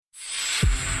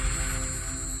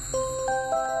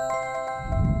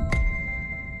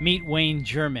Meet Wayne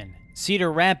German,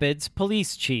 Cedar Rapids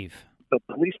Police Chief. The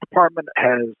police department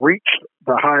has reached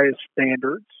the highest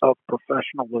standards of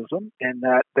professionalism and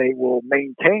that they will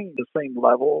maintain the same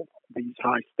level, these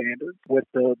high standards, with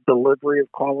the delivery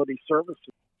of quality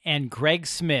services. And Greg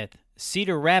Smith,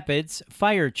 Cedar Rapids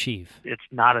Fire Chief. It's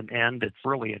not an end, it's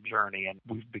really a journey, and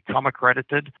we've become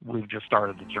accredited. We've just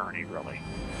started the journey, really.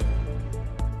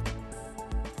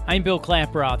 I'm Bill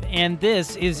Klaproth, and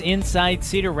this is Inside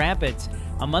Cedar Rapids,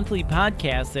 a monthly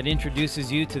podcast that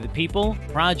introduces you to the people,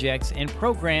 projects, and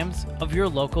programs of your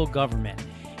local government.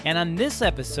 And on this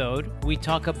episode, we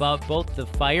talk about both the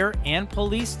fire and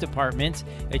police departments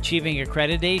achieving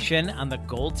accreditation on the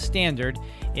gold standard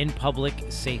in public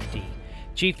safety.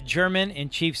 Chief German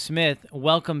and Chief Smith,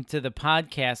 welcome to the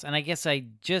podcast. And I guess I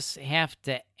just have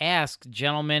to ask,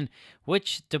 gentlemen,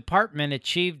 which department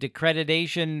achieved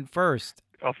accreditation first?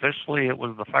 Officially, it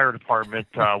was the fire department.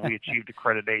 We achieved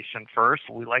accreditation first.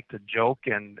 We like to joke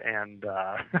and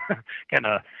kind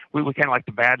of we kind of like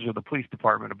to badger the police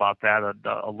department about that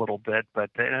a little bit. But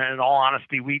in all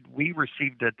honesty, we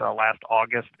received it last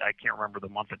August. I can't remember the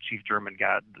month that Chief German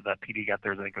got, that PD got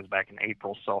theirs. I think it was back in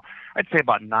April. So I'd say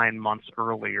about 9 months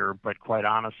earlier. But quite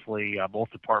honestly,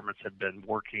 both departments had been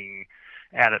working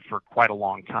at it for quite a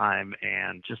long time,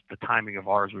 and just the timing of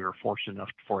ours, we were fortunate enough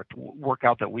for it to work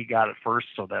out that we got it first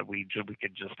so that we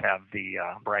could just have the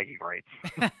bragging rights.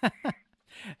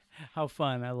 How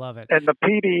fun. I love it. And the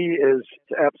PD is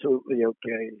absolutely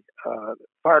okay. The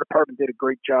fire department did a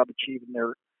great job achieving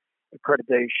their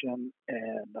accreditation,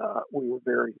 and we were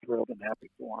very thrilled and happy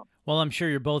for them. Well, I'm sure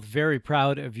you're both very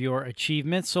proud of your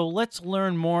achievements, so let's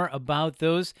learn more about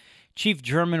those. Chief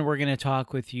German, we're going to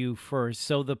talk with you first.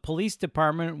 So the police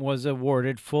department was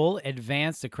awarded full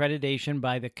advanced accreditation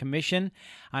by the Commission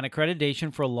on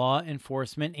Accreditation for Law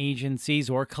Enforcement Agencies,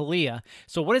 or CALEA.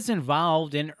 So what is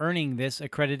involved in earning this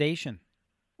accreditation?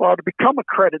 Well, to become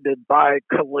accredited by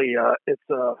CALEA, it's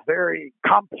a very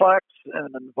complex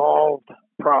and involved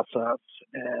process,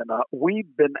 and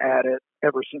we've been at it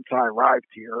ever since I arrived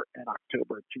here in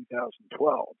October of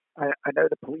 2012. I know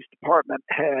the police department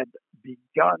had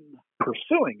begun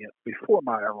pursuing it before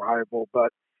my arrival, but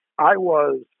I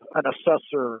was an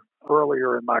assessor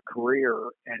earlier in my career,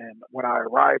 and when I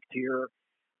arrived here,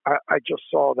 I just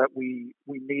saw that we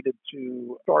needed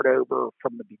to start over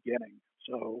from the beginning.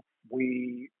 So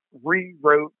we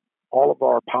rewrote all of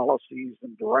our policies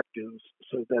and directives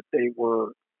so that they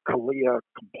were CALEA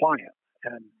compliant.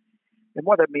 And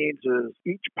what that means is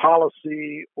each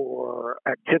policy or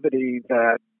activity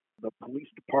that the police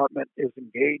department is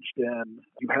engaged in,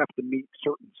 you have to meet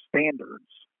certain standards,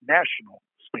 national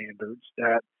standards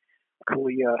that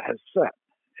CALEA has set.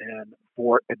 And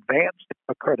for advanced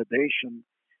accreditation,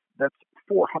 that's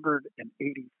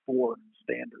 484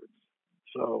 standards.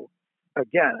 So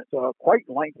again, it's quite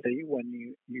lengthy when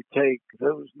you take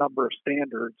those number of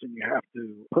standards and you have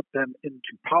to put them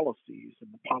into policies,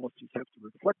 and the policies have to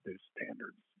reflect those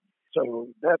standards. So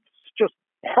that's just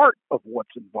part of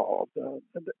what's involved.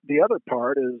 The other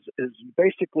part is you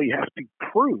basically have to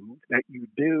prove that you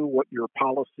do what your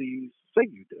policies say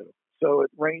you do. So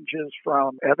it ranges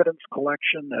from evidence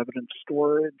collection, evidence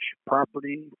storage,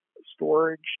 property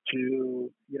storage,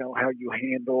 to how you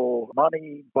handle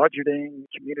money, budgeting,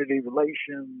 community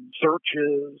relations,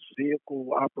 searches, vehicle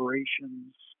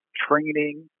operations,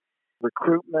 training,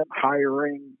 recruitment,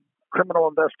 hiring, criminal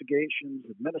investigations,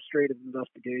 administrative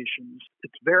investigations.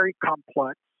 It's very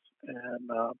complex, and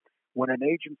when an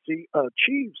agency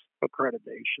achieves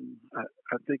accreditation,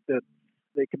 I think that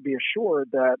they can be assured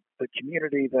that the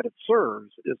community that it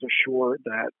serves is assured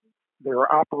that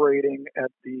they're operating at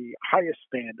the highest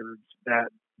standards that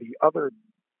the other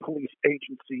police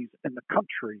agencies in the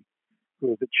country who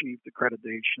have achieved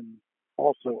accreditation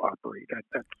also operate at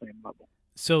that same level.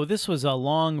 So this was a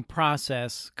long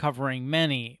process covering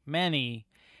many, many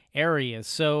areas.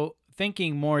 So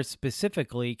thinking more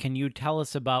specifically, can you tell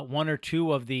us about one or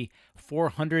two of the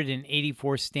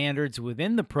 484 standards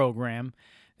within the program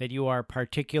that you are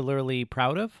particularly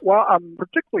proud of? Well, I'm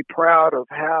particularly proud of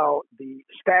how the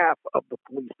staff of the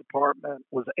police department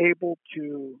was able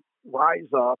to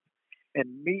rise up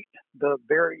and meet the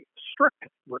very strict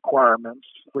requirements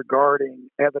regarding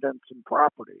evidence and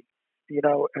property.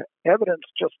 Evidence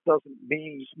just doesn't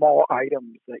mean small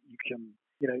items that you can,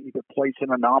 either place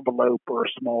in an envelope or a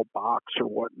small box or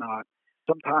whatnot.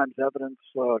 Sometimes evidence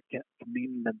can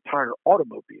mean an entire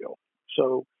automobile.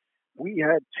 So we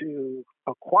had to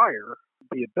acquire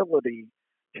the ability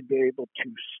to be able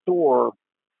to store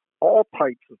all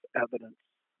types of evidence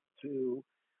to,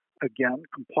 again,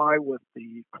 comply with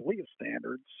the CALEA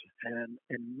standards and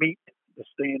meet the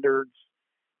standards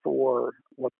for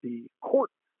what the court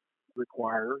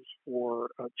requires for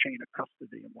a chain of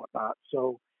custody and whatnot.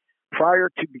 So prior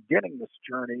to beginning this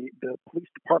journey, the police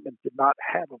department did not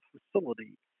have a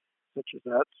facility such as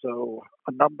that. So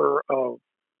a number of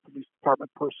police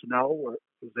department personnel was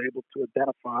able to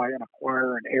identify and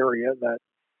acquire an area that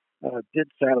did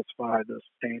satisfy the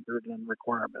standard and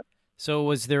requirement. So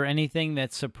was there anything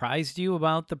that surprised you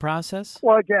about the process?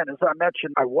 Well, again, as I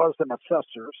mentioned, I was an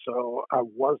assessor, so I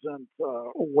wasn't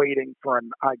waiting for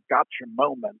an I gotcha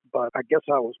moment, but I guess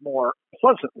I was more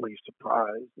pleasantly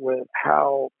surprised with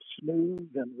how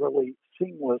smooth and really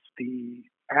seamless the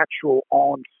actual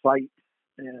on-site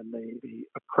and the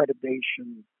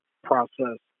accreditation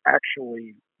process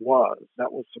actually was.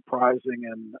 That was surprising,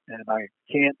 and I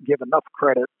can't give enough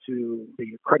credit to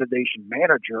the accreditation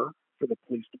manager for the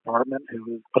police department,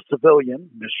 who is a civilian,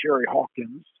 Ms. Sherry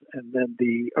Hawkins, and then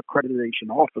the accreditation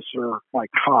officer,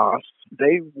 Mike Haas.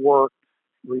 They worked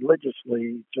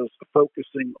religiously just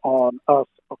focusing on us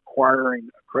acquiring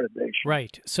accreditation.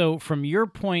 Right. So from your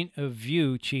point of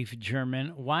view, Chief German,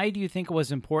 why do you think it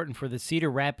was important for the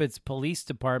Cedar Rapids Police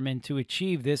Department to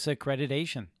achieve this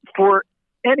accreditation? For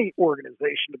any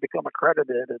organization to become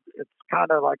accredited, it's kind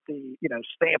of like the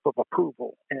stamp of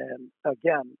approval. And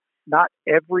again, not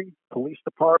every police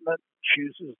department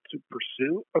chooses to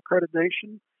pursue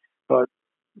accreditation, but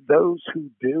those who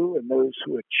do and those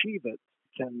who achieve it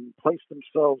can place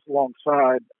themselves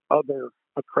alongside other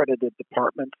accredited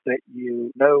departments that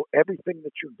everything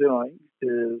that you're doing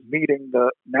is meeting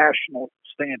the national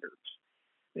standards.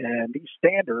 And these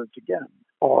standards, again,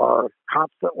 are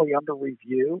constantly under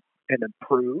review and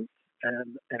improved.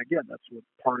 And again, that's what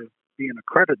part of being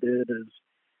accredited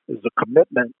is a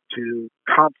commitment to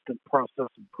constant process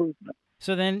improvement.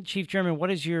 So then, Chief German,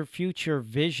 what is your future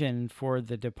vision for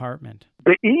the department?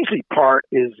 The easy part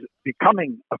is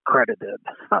becoming accredited.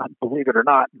 Believe it or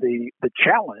not, the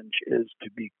challenge is to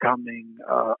becoming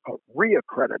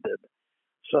reaccredited.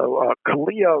 So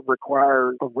CALEA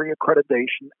requires a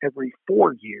reaccreditation every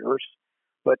 4 years,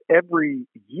 but every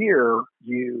year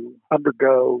you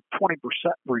undergo 20%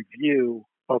 review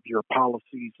of your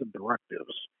policies and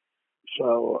directives.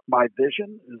 So my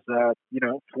vision is that,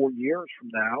 4 years from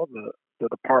now, the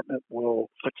department will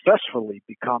successfully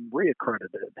become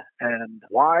reaccredited. And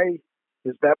why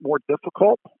is that more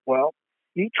difficult? Well,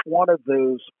 each one of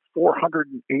those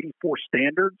 484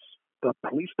 standards, the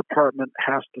police department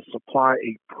has to supply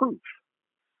a proof,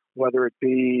 whether it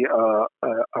be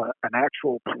an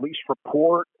actual police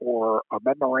report or a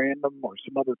memorandum or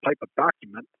some other type of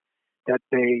document that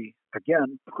they,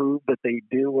 again, prove that they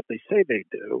do what they say they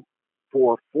do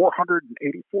for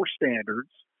 484 standards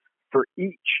for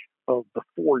each of the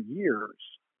 4 years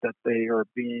that they are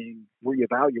being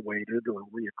reevaluated or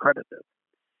reaccredited.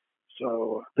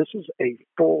 So this is a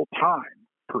full-time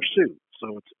pursuit.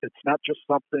 So it's not just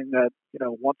something that,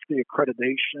 once the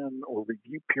accreditation or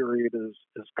review period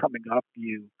is coming up,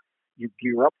 you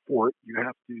gear up for it. You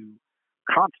have to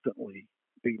constantly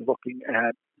be looking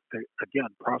at, again,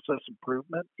 process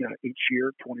improvement, each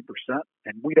year 20%.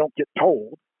 And we don't get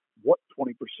told what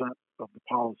 20% of the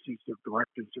policies or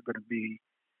directives are going to be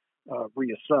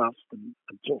reassessed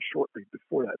until shortly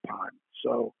before that time.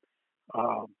 So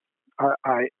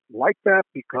I like that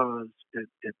because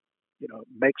it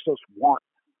makes us want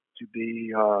to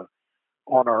be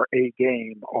on our A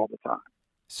game all the time.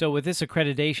 So with this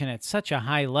accreditation at such a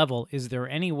high level, is there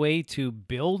any way to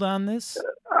build on this?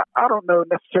 I don't know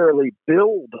necessarily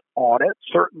build on it.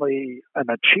 Certainly an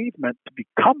achievement to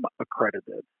become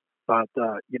accredited, but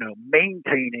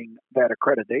maintaining that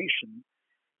accreditation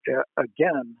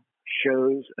again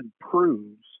shows and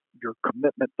proves your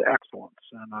commitment to excellence.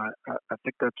 And I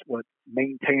think that's what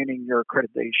maintaining your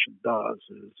accreditation does,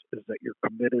 is that you're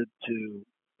committed to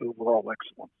overall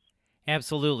excellence.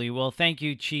 Absolutely. Well, thank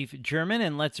you, Chief German,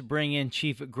 and let's bring in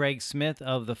Chief Greg Smith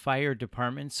of the Fire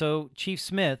Department. So, Chief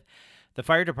Smith, the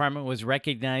Fire Department was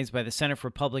recognized by the Center for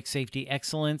Public Safety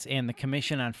Excellence and the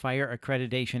Commission on Fire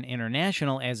Accreditation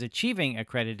International as achieving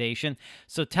accreditation.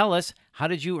 So tell us, how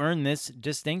did you earn this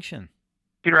distinction?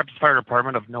 Cedar Rapids Fire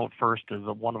Department, of note first, is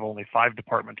one of only 5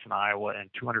 departments in Iowa and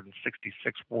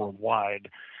 266 worldwide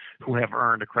who have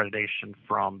earned accreditation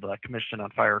from the Commission on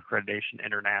Fire Accreditation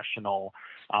International.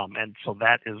 And so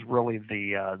that is really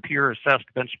the peer-assessed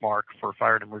benchmark for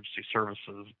fire and emergency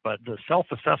services. But the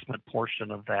self-assessment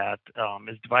portion of that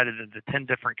is divided into 10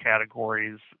 different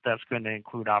categories. That's going to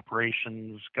include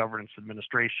operations, governance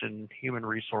administration, human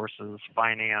resources,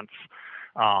 finance.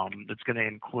 It's going to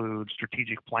include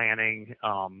strategic planning,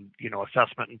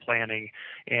 assessment and planning.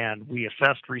 And we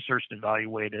assessed, researched, and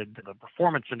evaluated the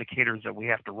performance indicators that we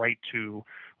have to write to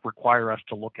require us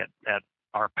to look at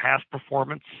our past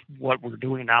performance, what we're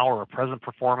doing now, or our present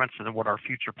performance, and then what our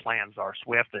future plans are. So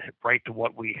we have to write to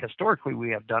what we historically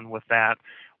we have done with that,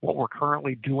 what we're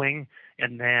currently doing,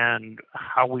 and then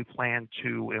how we plan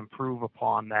to improve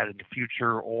upon that in the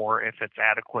future, or if it's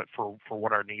adequate for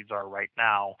what our needs are right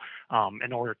now,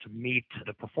 in order to meet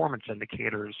the performance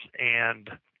indicators. And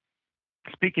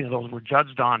speaking of those, we're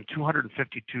judged on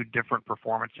 252 different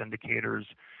performance indicators,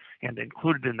 and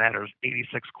included in that are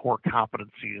 86 core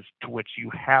competencies, to which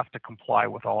you have to comply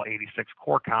with all 86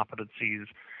 core competencies.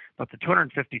 But the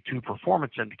 252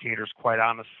 performance indicators, quite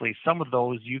honestly, some of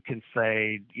those you can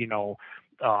say,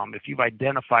 if you've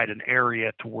identified an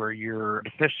area to where you're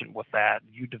deficient with that,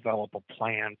 you develop a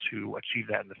plan to achieve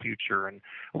that in the future. And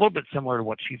a little bit similar to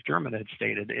what Chief German had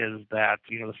stated is that,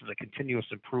 this is a continuous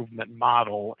improvement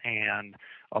model, and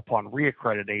upon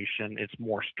reaccreditation, it's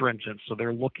more stringent. So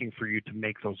they're looking for you to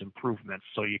make those improvements.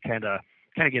 So you kind of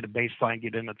get a baseline,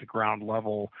 get in at the ground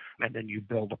level, and then you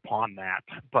build upon that.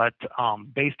 But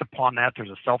based upon that, there's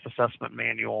a self-assessment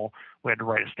manual. We had to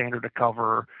write a standard to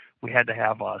cover. We had to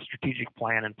have a strategic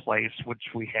plan in place, which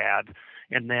we had.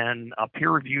 And then a peer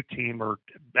review team, or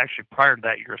actually prior to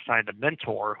that, you're assigned a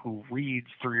mentor who reads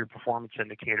through your performance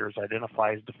indicators,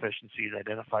 identifies deficiencies,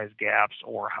 identifies gaps,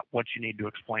 or what you need to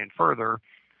explain further,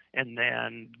 and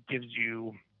then gives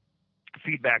you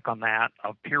feedback on that.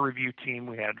 A peer review team,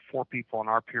 we had 4 people on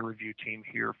our peer review team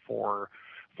here for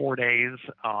 4 days,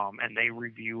 and they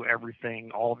review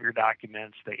everything, all of your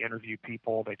documents. They interview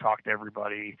people. They talk to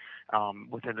everybody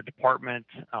within the department,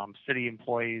 city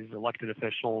employees, elected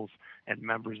officials, and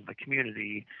members of the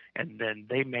community. And then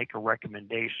they make a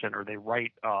recommendation, or they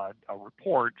write a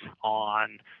report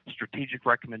on strategic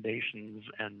recommendations,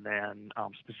 and then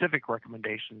specific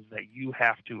recommendations that you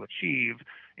have to achieve.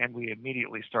 And we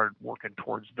immediately started working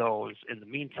towards those. In the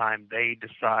meantime, they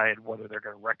decide whether they're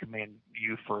going to recommend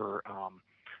you for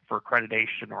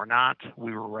accreditation or not.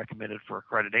 We were recommended for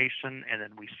accreditation, and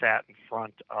then we sat in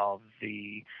front of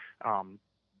the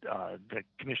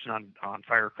Commission on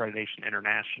Fire Accreditation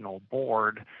International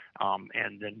Board,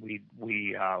 and then we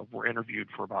were interviewed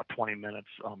for about 20 minutes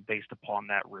based upon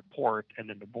that report, and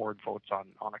then the board votes on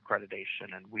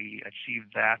accreditation, and we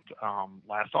achieved that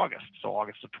last August, so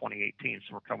August of 2018,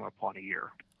 so we're coming upon a year.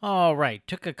 All right.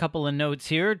 Took a couple of notes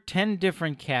here. 10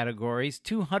 different categories,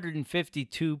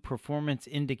 252 performance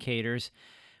indicators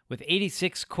with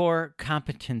 86 core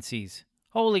competencies.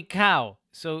 Holy cow.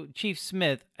 So, Chief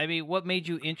Smith, what made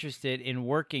you interested in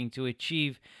working to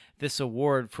achieve this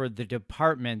award for the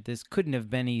department? This couldn't have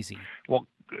been easy. Well,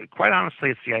 quite honestly,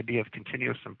 it's the idea of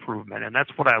continuous improvement, and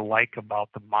that's what I like about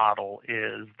the model,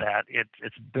 is that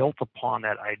it's built upon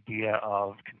that idea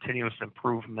of continuous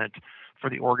improvement for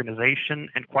the organization,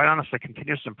 and quite honestly,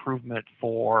 continuous improvement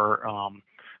for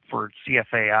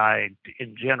CFAI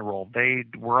in general.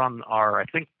 We're on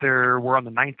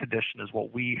the 9th edition is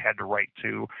what we had to write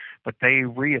to, but they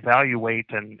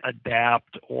reevaluate and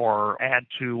adapt or add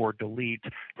to or delete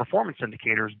performance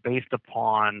indicators based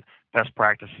upon best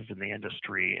practices in the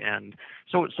industry. And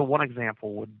so one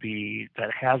example would be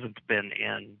that hasn't been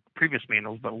in previous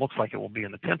manuals, but it looks like it will be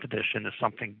in the 10th edition, is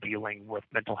something dealing with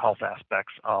mental health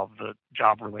aspects of the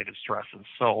job-related stresses.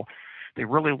 So they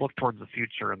really look towards the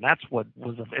future, and that's what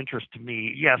was of interest to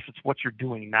me. Yes, it's what you're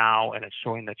doing now, and it's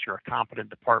showing that you're a competent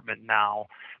department now,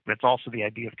 but it's also the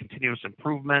idea of continuous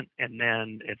improvement, and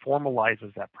then it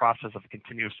formalizes that process of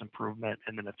continuous improvement,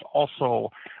 and then it's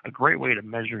also a great way to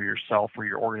measure yourself or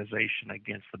your organization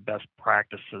against the best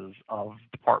practices of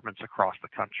departments across the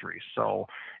country. So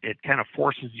it kind of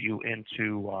forces you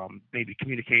into maybe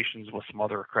communications with some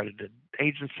other accredited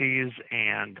agencies,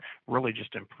 and really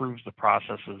just improves the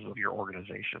processes of your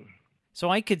organization. So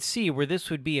I could see where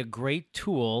this would be a great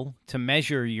tool to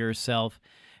measure yourself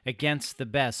against the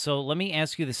best. So let me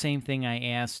ask you the same thing I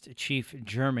asked Chief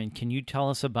German. Can you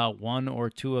tell us about one or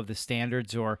two of the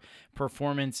standards or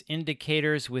performance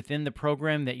indicators within the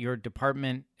program that your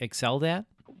department excelled at?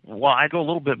 Well, I go a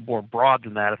little bit more broad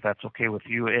than that, if that's okay with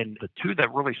you. And the two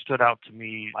that really stood out to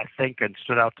me, I think, and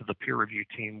stood out to the peer review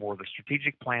team, were the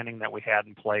strategic planning that we had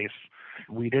in place.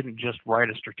 We didn't just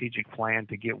write a strategic plan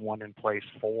to get one in place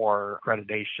for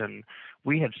accreditation.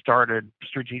 We had started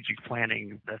strategic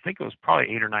planning, I think it was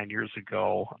probably 8 or 9 years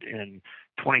ago. In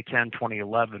 2010,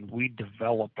 2011, we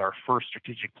developed our first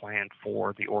strategic plan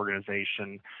for the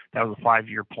organization. That was a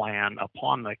 5-year plan.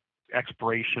 Upon the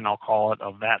expiration, I'll call it,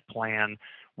 of that plan,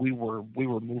 we were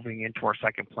moving into our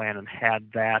second plan and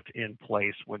had that in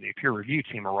place when the peer review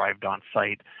team arrived on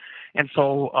site. And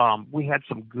so we had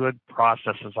some good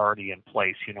processes already in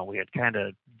place. We had kind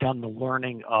of done the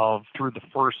learning of through the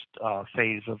first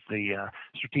phase of the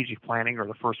strategic planning, or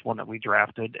the first one that we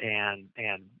drafted, and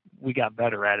we got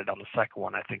better at it on the second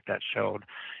one. I think that showed.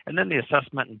 And then the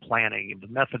assessment and planning, the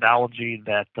methodology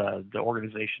that the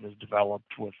organization has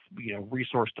developed with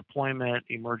resource deployment,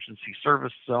 emergency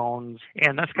service zones,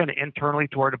 and that's kind of internally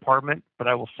to our department. But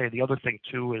I will say the other thing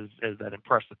too is that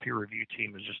impressed the peer review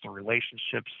team is just the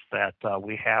relationships that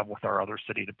we have with our other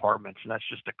city departments, and that's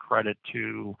just a credit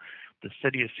to the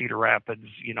city of Cedar Rapids,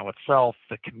 itself,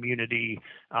 the community.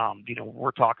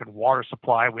 We're talking water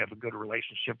supply. We have a good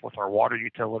relationship with our water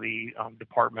utility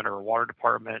department, or water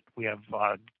department. We have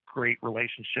a great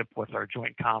relationship with our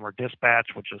joint comm or dispatch,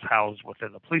 which is housed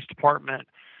within the police department.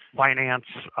 Finance,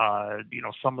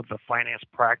 some of the finance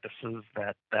practices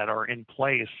that are in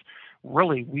place.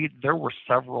 Really, there were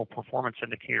several performance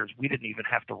indicators we didn't even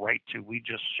have to write to. We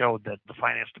just showed that the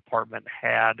finance department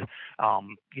had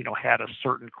a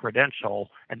certain credential,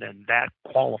 and then that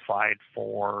qualified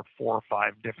for 4 or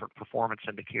 5 different performance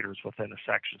indicators within a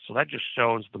section. So that just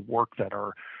shows the work that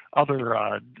our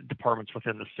other departments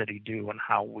within the city do and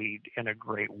how we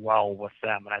integrate well with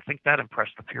them. And I think that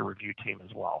impressed the peer review team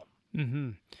as well. Mm-hmm.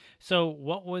 So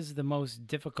what was the most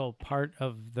difficult part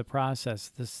of the process?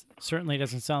 This certainly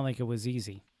doesn't sound like it was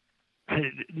easy.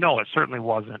 No, it certainly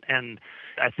wasn't. And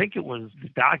I think it was the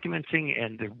documenting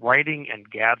and the writing and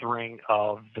gathering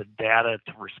of the data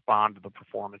to respond to the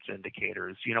performance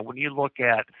indicators. When you look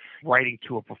at writing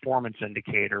to a performance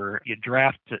indicator, you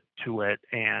draft to it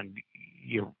and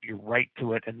you write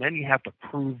to it, and then you have to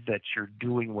prove that you're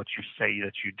doing what you say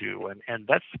that you do. And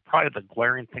that's probably the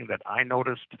glaring thing that I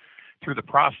noticed through the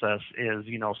process is,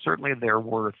 certainly there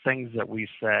were things that we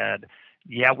said,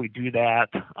 yeah, we do that.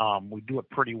 We do it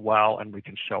pretty well, and we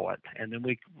can show it. And then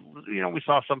we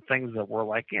saw some things that were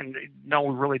like, no,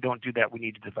 we really don't do that. We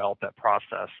need to develop that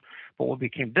process. But what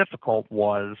became difficult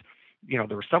was, there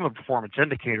were some of the performance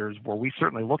indicators where we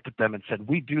certainly looked at them and said,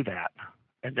 we do that.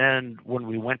 And then when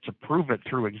we went to prove it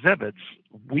through exhibits,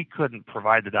 we couldn't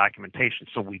provide the documentation.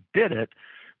 So we did it,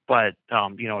 but,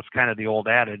 it's kind of the old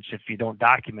adage, if you don't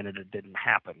document it, it didn't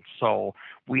happen. So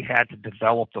we had to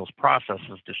develop those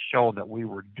processes to show that we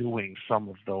were doing some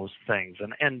of those things.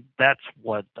 And that's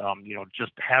what,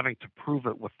 just having to prove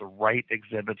it with the right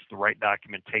exhibits, the right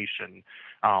documentation,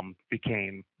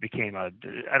 became a,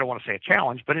 I don't want to say a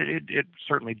challenge, but it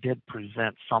certainly did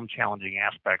present some challenging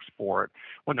aspects for it,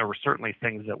 when there were certainly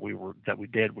things that we were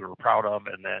proud of,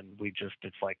 and then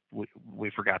it's like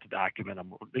we forgot to document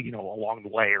them, along the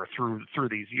way or through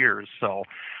these years. So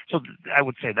I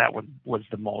would say that one was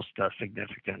the most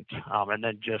significant, and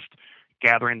then just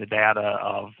gathering the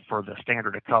data for the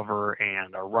standard of cover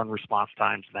and our run response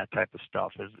times and that type of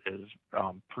stuff is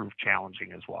proved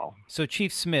challenging as well. So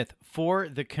Chief Smith, for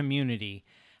the community,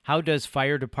 how does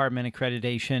fire department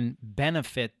accreditation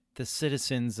benefit the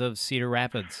citizens of Cedar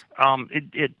Rapids?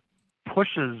 It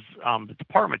pushes the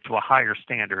department to a higher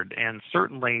standard, and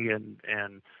certainly,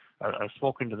 and I've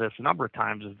spoken to this a number of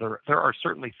times, is there are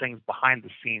certainly things behind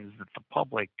the scenes that the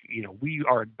public, we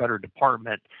are a better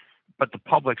department, but the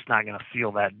public's not going to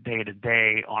feel that day to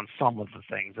day on some of the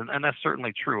things. And that's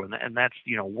certainly true. And that's,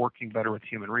 working better with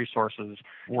human resources,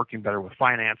 working better with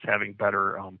finance, having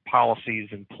better policies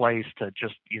in place to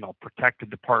just, protect the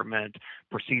department,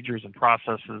 procedures and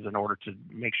processes in order to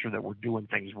make sure that we're doing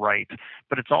things right.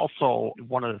 But it's also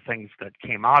one of the things that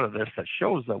came out of this that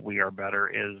shows that we are better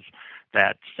is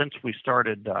that since we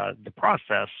started the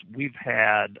process, we've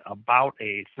had about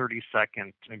a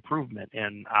 30-second improvement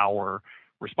in our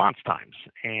response times.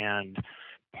 And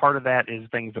part of that is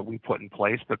things that we put in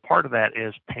place, but part of that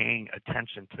is paying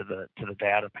attention to the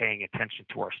data, paying attention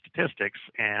to our statistics.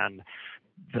 And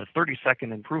the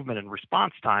 30-second improvement in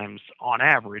response times on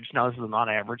average, now this is an on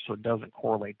average, so it doesn't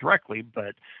correlate directly,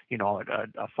 but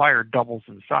a fire doubles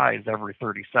in size every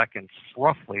 30 seconds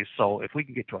roughly. So if we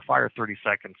can get to a fire 30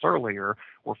 seconds earlier,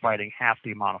 we're fighting half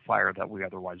the amount of fire that we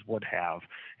otherwise would have.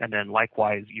 And then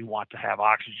likewise, you want to have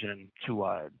oxygen to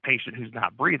a patient who's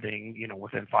not breathing,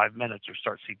 within 5 minutes, or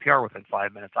start CPR within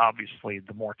 5 minutes. Obviously,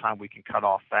 the more time we can cut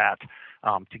off that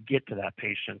to get to that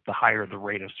patient, the higher the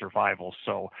rate of survival.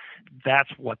 So that's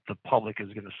what the public is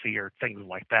going to see, are things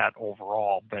like that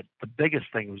overall. But the biggest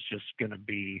thing was just going to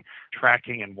be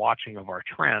tracking and watching of our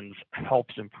trends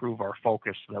helps improve our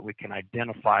focus so that we can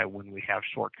identify when we have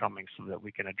shortcomings so that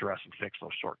we can address and fix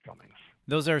those shortcomings.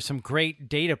 Those are some great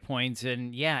data points,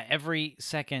 and yeah, every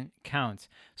second counts.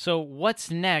 So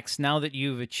what's next now that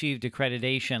you've achieved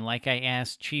accreditation? Like I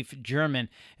asked Chief German,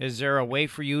 is there a way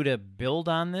for you to build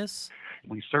on this?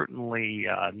 We certainly,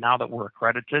 now that we're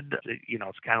accredited,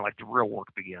 it's kind of like the real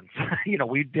work begins.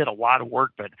 We did a lot of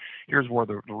work, but here's where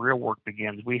the real work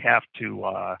begins. We have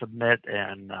to submit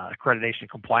an accreditation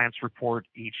compliance report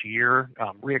each year.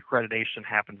 Reaccreditation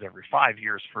happens every 5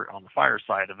 years on the fire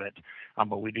side of it,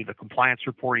 but we do the compliance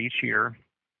report each year.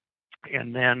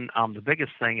 And then the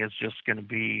biggest thing is just going to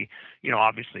be,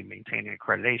 obviously maintaining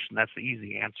accreditation. That's the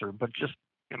easy answer, but just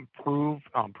improve,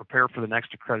 prepare for the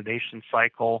next accreditation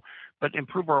cycle, but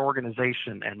improve our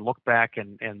organization and look back.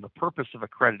 And the purpose of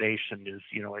accreditation is,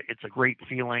 it's a great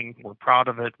feeling. We're proud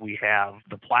of it. We have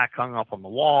the plaque hung up on the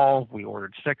wall. We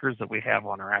ordered stickers that we have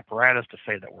on our apparatus to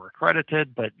say that we're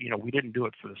accredited, but, we didn't do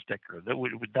it for the sticker.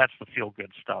 That's the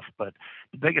feel-good stuff. But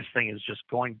the biggest thing is just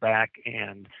going back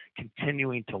and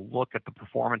continuing to look at the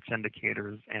performance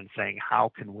indicators and saying,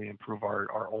 how can we improve our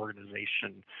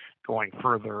organization going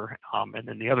further? And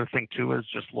then the other thing, too, is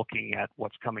just looking at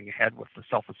what's coming ahead with the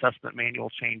self-assessment manual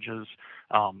changes,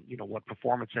 what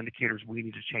performance indicators we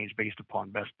need to change based upon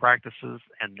best practices,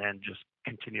 and then just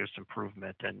continuous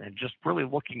improvement. And just really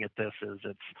looking at this as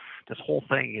this whole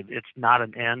thing, it's not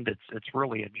an end, it's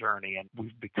really a journey. And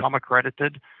we've become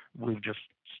accredited. We've just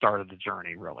started the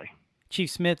journey, really. Chief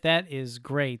Smith, that is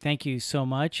great. Thank you so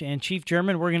much. And Chief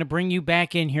German, we're going to bring you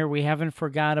back in here. We haven't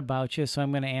forgot about you, so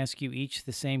I'm going to ask you each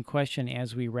the same question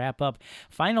as we wrap up.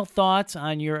 Final thoughts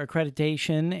on your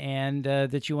accreditation and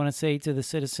that you want to say to the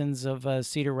citizens of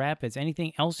Cedar Rapids.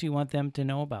 Anything else you want them to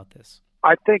know about this?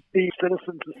 I think the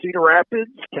citizens of Cedar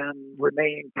Rapids can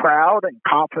remain proud and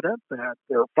confident that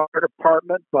their fire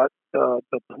department, but the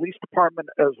police department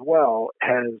as well,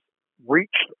 has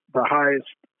reached the highest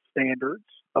standards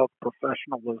of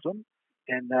professionalism,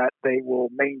 and that they will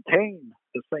maintain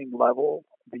the same level,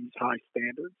 these high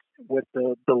standards, with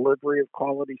the delivery of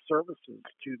quality services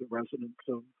to the residents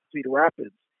of Cedar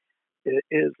Rapids. It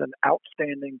is an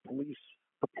outstanding police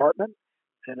department,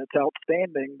 and it's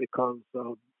outstanding because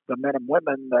of the men and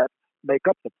women that make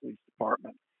up the police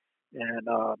department. And,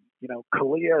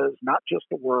 CALEA is not just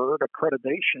a word.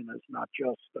 Accreditation is not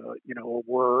just, a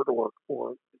word or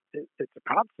it's a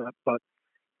concept, but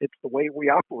it's the way we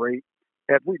operate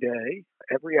every day,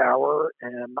 every hour,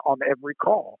 and on every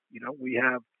call. We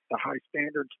have the high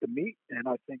standards to meet, and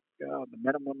I think the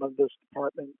minimum of this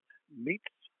department meets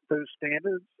those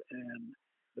standards, and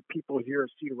the people here at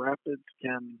Cedar Rapids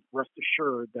can rest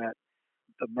assured that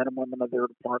the men and women of their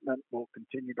department will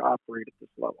continue to operate at this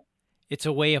level. It's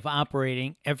a way of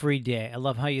operating every day. I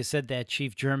love how you said that,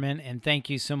 Chief German, and thank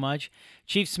you so much.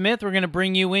 Chief Smith, we're going to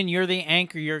bring you in. You're the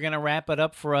anchor. You're going to wrap it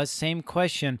up for us. Same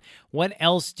question. What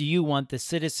else do you want the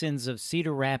citizens of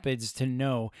Cedar Rapids to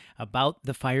know about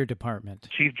the fire department?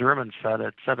 Chief German said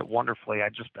it wonderfully. I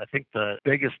think the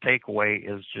biggest takeaway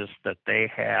is just that they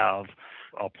have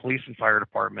a police and fire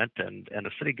department and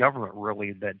a city government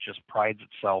really that just prides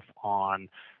itself on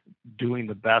doing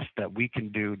the best that we can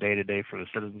do day to day for the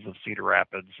citizens of Cedar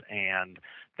Rapids, and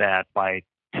that by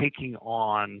taking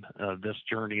on this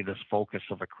journey, this focus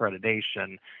of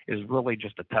accreditation is really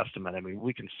just a testament. I mean,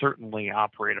 we can certainly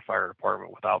operate a fire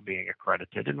department without being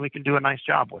accredited, and we can do a nice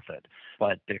job with it.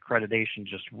 But the accreditation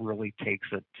just really takes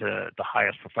it to the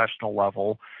highest professional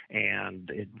level, and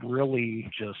it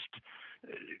really just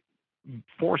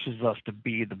forces us to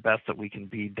be the best that we can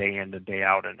be day in and day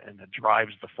out, and it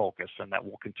drives the focus, and that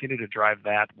will continue to drive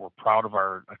that. We're proud of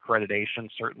our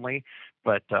accreditation, certainly,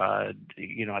 but I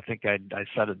think I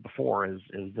said it before, it's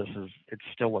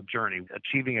still a journey.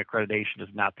 Achieving accreditation is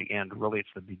not the end. Really,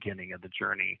 it's the beginning of the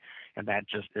journey, and that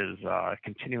just is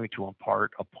continuing to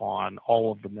impart upon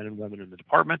all of the men and women in the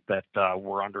department that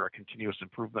we're under a continuous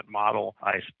improvement model.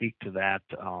 I speak to that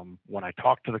when I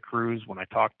talk to the crews, when I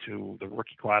talk to the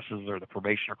rookie classes or the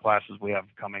probationer classes we have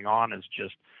coming on, is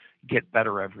just get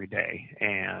better every day.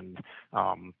 And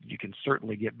you can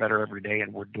certainly get better every day,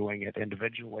 and we're doing it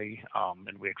individually,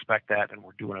 and we expect that, and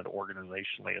we're doing it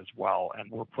organizationally as well.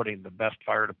 And we're putting the best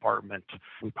fire department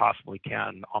we possibly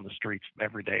can on the streets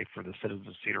every day for the citizens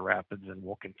of Cedar Rapids, and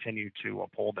we'll continue to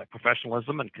uphold that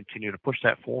professionalism and continue to push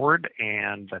that forward.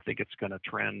 And I think it's going to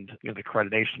trend. The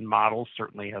accreditation models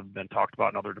certainly have been talked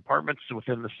about in other departments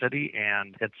within the city,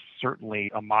 and it's certainly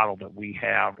a model that we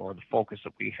have, or the focus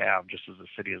that we have just as a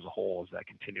city as a whole, is that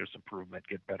continuous improvement,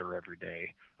 get better every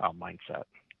day mindset.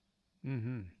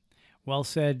 Mm-hmm. Well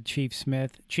said, Chief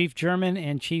Smith. Chief German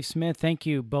and Chief Smith, thank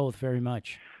you both very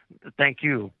much. Thank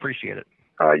you. Appreciate it.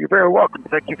 You're very welcome.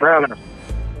 Thank you for having us.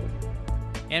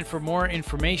 And for more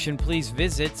information, please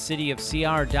visit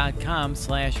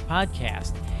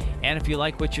cityofcr.com/podcast. And if you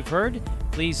like what you've heard,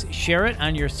 Please share it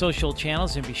on your social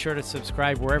channels and be sure to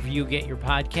subscribe wherever you get your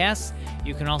podcasts.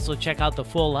 You can also check out the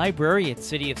full library at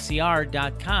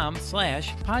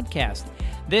cityofcr.com/podcast.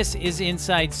 This is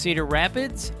Inside Cedar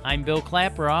Rapids. I'm Bill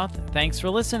Klaproth. Thanks for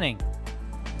listening.